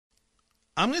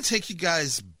I'm going to take you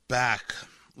guys back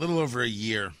a little over a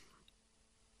year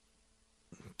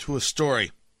to a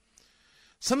story.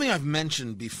 Something I've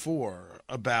mentioned before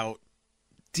about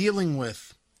dealing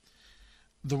with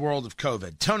the world of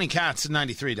COVID. Tony Katz at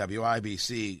 93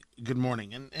 WIBC. Good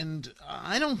morning. And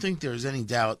I don't think there's any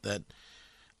doubt that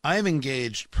I have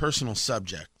engaged personal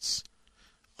subjects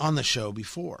on the show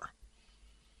before.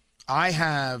 I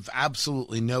have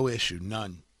absolutely no issue,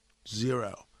 none,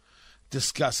 zero,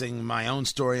 discussing my own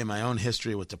story and my own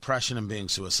history with depression and being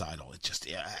suicidal.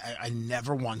 I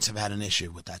never once have had an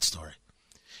issue with that story.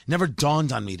 It never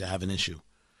dawned on me to have an issue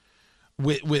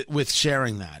with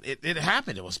sharing that. It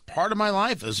happened. It was part of my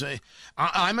life.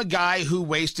 I'm a guy who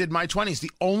wasted my 20s.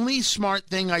 The only smart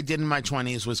thing I did in my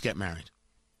 20s was get married.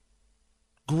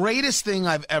 Greatest thing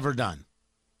I've ever done.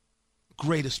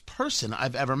 Greatest person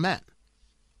I've ever met.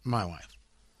 My wife.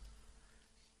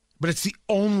 But it's the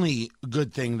only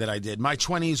good thing that I did. My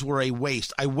 20s were a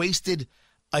waste. I wasted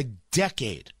a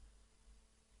decade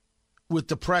with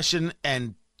depression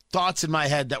and thoughts in my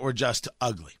head that were just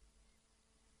ugly.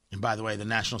 And by the way, the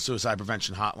National Suicide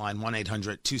Prevention Hotline,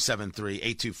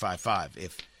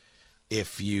 1-800-273-8255,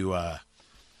 if you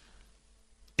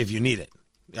need it.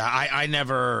 I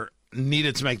never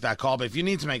needed to make that call, but if you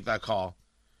need to make that call,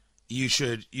 you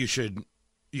should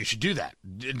do that.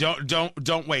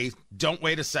 Don't wait. Don't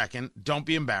wait a second. Don't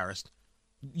be embarrassed.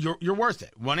 You're worth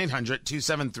it.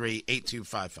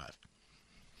 1-800-273-8255. I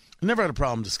never had a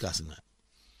problem discussing that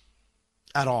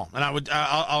at all, and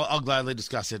I'll gladly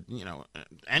discuss it.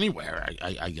 Anywhere.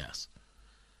 I guess.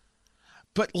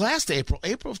 But last April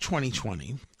of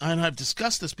 2020, and I've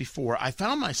discussed this before, I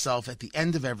found myself at the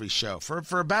end of every show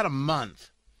for about a month.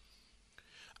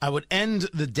 I would end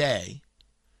the day.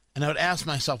 And I would ask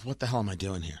myself, what the hell am I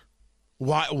doing here?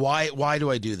 Why do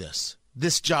I do this?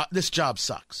 This job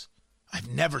sucks. I've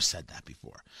never said that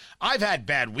before. I've had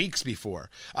bad weeks before.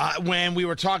 When we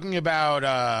were talking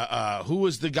about who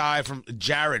was the guy from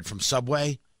Jared from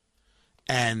Subway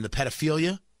and the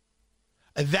pedophilia,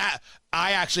 that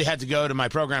I actually had to go to my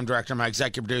program director, my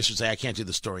executive producer, and say, I can't do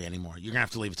the story anymore. You're going to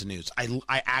have to leave it to news.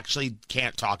 I actually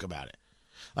can't talk about it.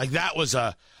 Like that was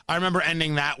I remember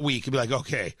ending that week and be like,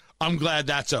 okay, I'm glad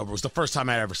that's over. It was the first time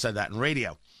I ever said that in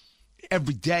radio.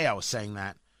 Every day I was saying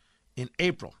that in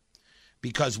April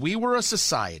because we were a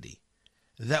society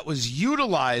that was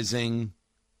utilizing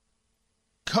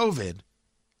COVID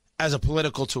as a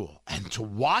political tool. And to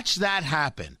watch that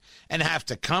happen and have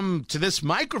to come to this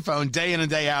microphone day in and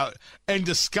day out and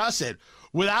discuss it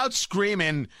without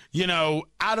screaming,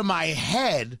 out of my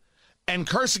head and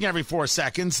cursing every 4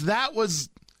 seconds, that was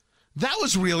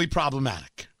really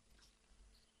problematic.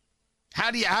 How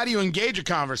do you engage a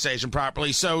conversation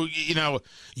properly? So, you know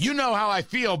how I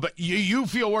feel, but you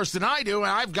feel worse than I do, and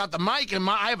I've got the mic, and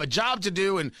I have a job to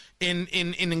do in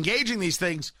engaging these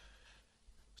things.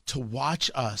 To watch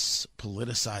us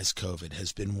politicize COVID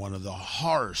has been one of the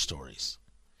horror stories.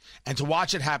 And to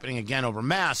watch it happening again over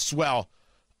masks, well,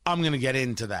 I'm going to get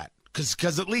into that.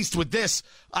 Because at least with this,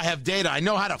 I have data. I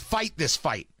know how to fight this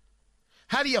fight.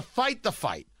 How do you fight the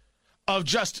fight of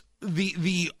just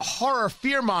the horror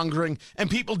fear-mongering and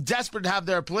people desperate to have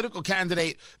their political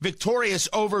candidate victorious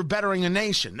over bettering a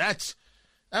nation? That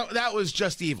was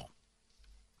just evil.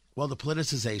 Well, the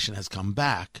politicization has come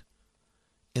back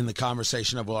in the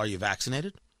conversation of, well, are you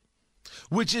vaccinated?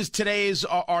 Which is today's,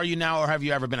 are you now or have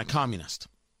you ever been a communist?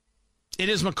 It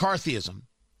is McCarthyism.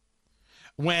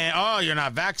 When, you're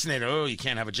not vaccinated, you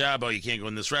can't have a job, you can't go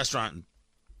in this restaurant.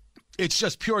 It's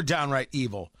just pure downright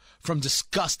evil from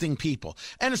disgusting people,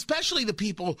 and especially the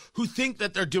people who think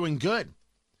that they're doing good.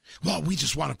 Well, we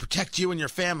just want to protect you and your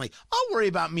family. I'll worry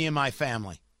about me and my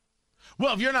family.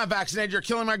 Well, if you're not vaccinated, you're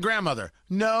killing my grandmother.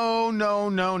 No.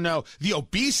 The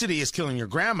obesity is killing your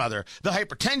grandmother. The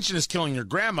hypertension is killing your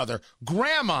grandmother.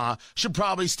 Grandma should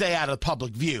probably stay out of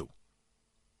public view.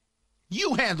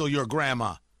 You handle your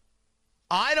grandma.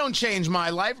 I don't change my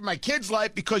life or my kid's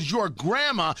life because your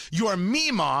grandma, your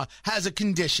Mima, has a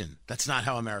condition. That's not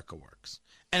how America works.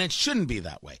 And it shouldn't be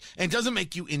that way. And it doesn't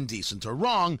make you indecent or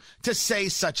wrong to say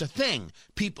such a thing.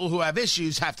 People who have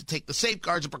issues have to take the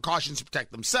safeguards and precautions to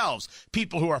protect themselves.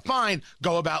 People who are fine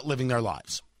go about living their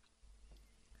lives.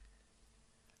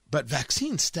 But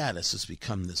vaccine status has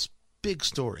become this big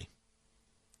story.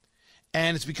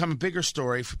 And it's become a bigger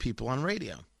story for people on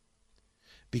radio.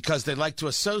 Because they like to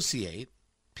associate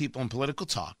people in political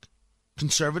talk,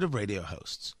 conservative radio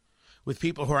hosts, with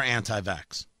people who are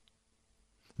anti-vax.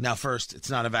 Now, first, it's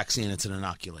not a vaccine, it's an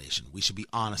inoculation. We should be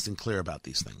honest and clear about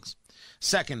these things.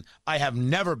 Second, I have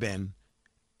never been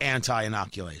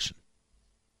anti-inoculation.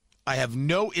 I have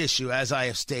no issue, as I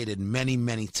have stated many,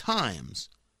 many times,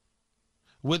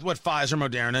 with what Pfizer,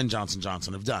 Moderna, and Johnson &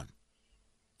 Johnson have done.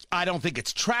 I don't think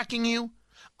it's tracking you.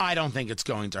 I don't think it's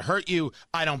going to hurt you.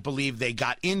 I don't believe they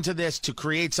got into this to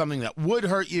create something that would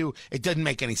hurt you. It doesn't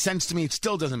make any sense to me. It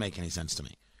still doesn't make any sense to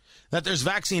me. That there's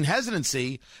vaccine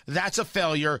hesitancy, that's a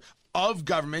failure of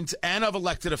government and of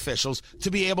elected officials to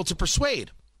be able to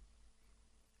persuade.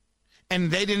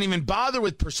 And they didn't even bother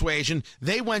with persuasion.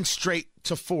 They went straight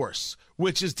to force,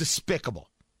 which is despicable.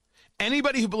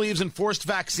 Anybody who believes in forced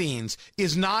vaccines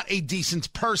is not a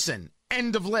decent person.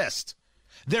 End of list.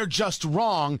 They're just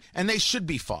wrong, and they should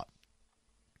be fought.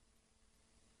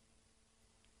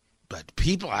 But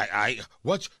people,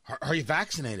 what are you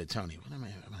vaccinated, Tony? What am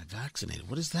I vaccinated?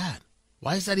 What is that?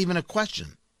 Why is that even a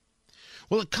question?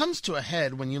 Well, it comes to a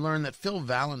head when you learn that Phil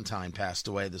Valentine passed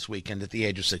away this weekend at the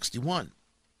age of 61.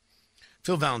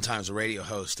 Phil Valentine was a radio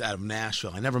host out of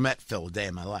Nashville. I never met Phil a day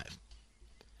in my life.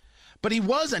 But he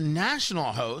was a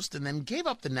national host and then gave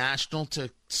up the national to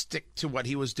stick to what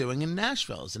he was doing in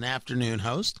Nashville as an afternoon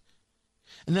host.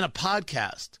 And then a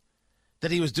podcast that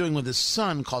he was doing with his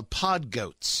son called Pod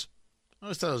Goats. I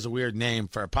always thought it was a weird name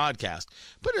for a podcast.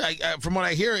 But from what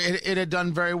I hear, it had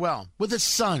done very well with his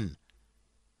son.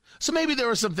 So maybe there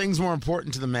were some things more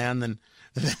important to the man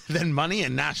than money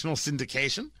and national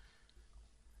syndication.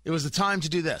 It was the time to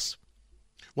do this.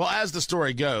 Well, as the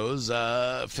story goes,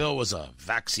 Phil was a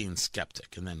vaccine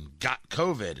skeptic and then got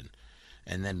COVID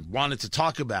and then wanted to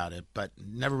talk about it, but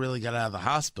never really got out of the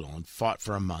hospital and fought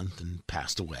for a month and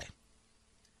passed away.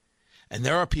 And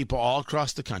there are people all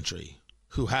across the country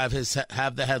who have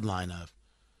the headline of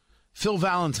Phil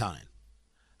Valentine,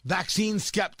 vaccine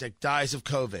skeptic, dies of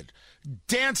COVID,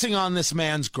 dancing on this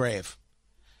man's grave.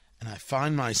 And I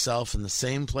find myself in the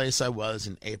same place I was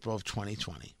in April of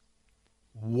 2020.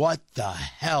 What the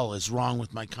hell is wrong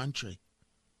with my country?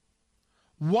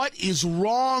 What is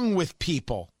wrong with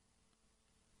people?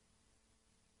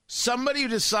 Somebody who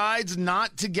decides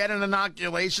not to get an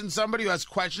inoculation, somebody who has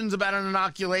questions about an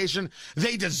inoculation,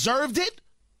 they deserved it?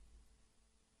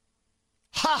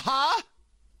 Ha ha!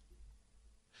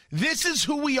 This is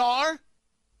who we are?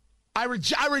 I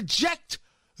reject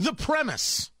the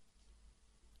premise.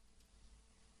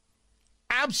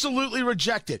 Absolutely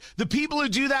reject it. The people who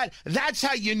do that, that's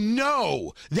how you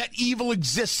know that evil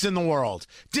exists in the world.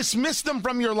 Dismiss them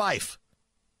from your life.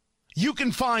 You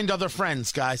can find other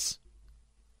friends, guys.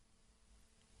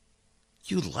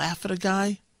 You laugh at a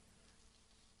guy?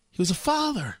 He was a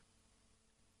father.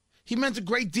 He meant a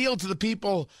great deal to the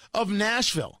people of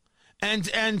Nashville and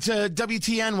to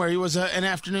WTN, where he was an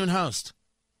afternoon host.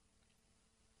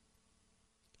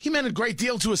 He meant a great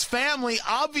deal to his family,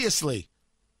 obviously.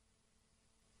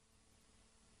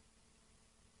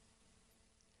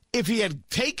 If he had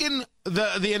taken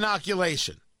the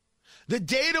inoculation, the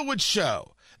data would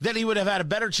show that he would have had a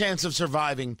better chance of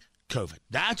surviving COVID.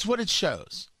 That's what it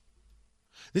shows.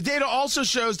 The data also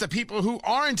shows that people who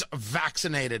aren't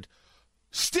vaccinated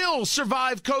still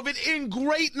survive COVID in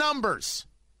great numbers.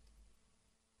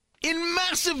 In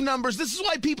massive numbers. This is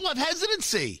why people have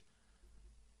hesitancy.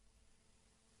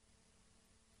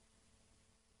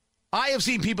 I have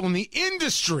seen people in the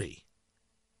industry,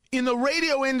 in the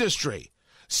radio industry,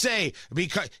 say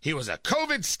because he was a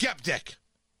COVID skeptic.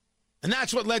 And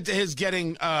that's what led to his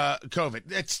getting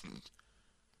COVID. It's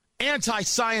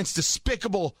anti-science,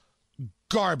 despicable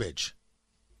garbage.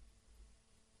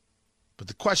 But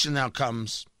the question now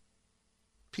comes,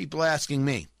 people asking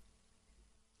me,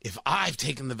 if I've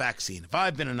taken the vaccine, if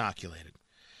I've been inoculated,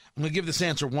 I'm going to give this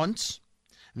answer once.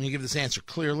 I'm going to give this answer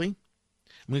clearly.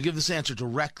 I'm going to give this answer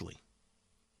directly.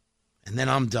 And then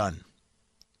I'm done.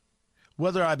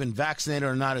 Whether I've been vaccinated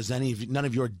or not is none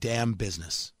of your damn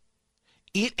business.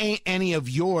 It ain't any of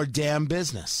your damn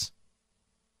business.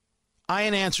 I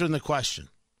ain't answering the question.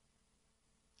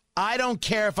 I don't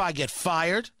care if I get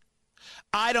fired.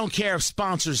 I don't care if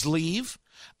sponsors leave.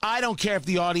 I don't care if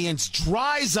the audience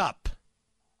dries up.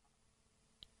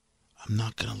 I'm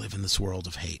not going to live in this world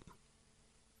of hate.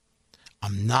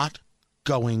 I'm not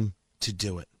going to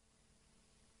do it.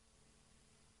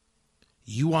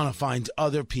 You want to find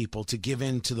other people to give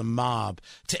in to the mob,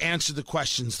 to answer the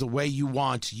questions the way you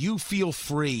want. You feel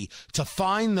free to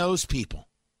find those people.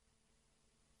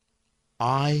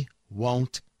 I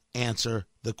won't answer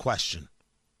the question.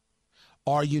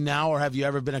 Are you now or have you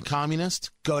ever been a communist?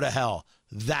 Go to hell.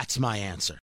 That's my answer.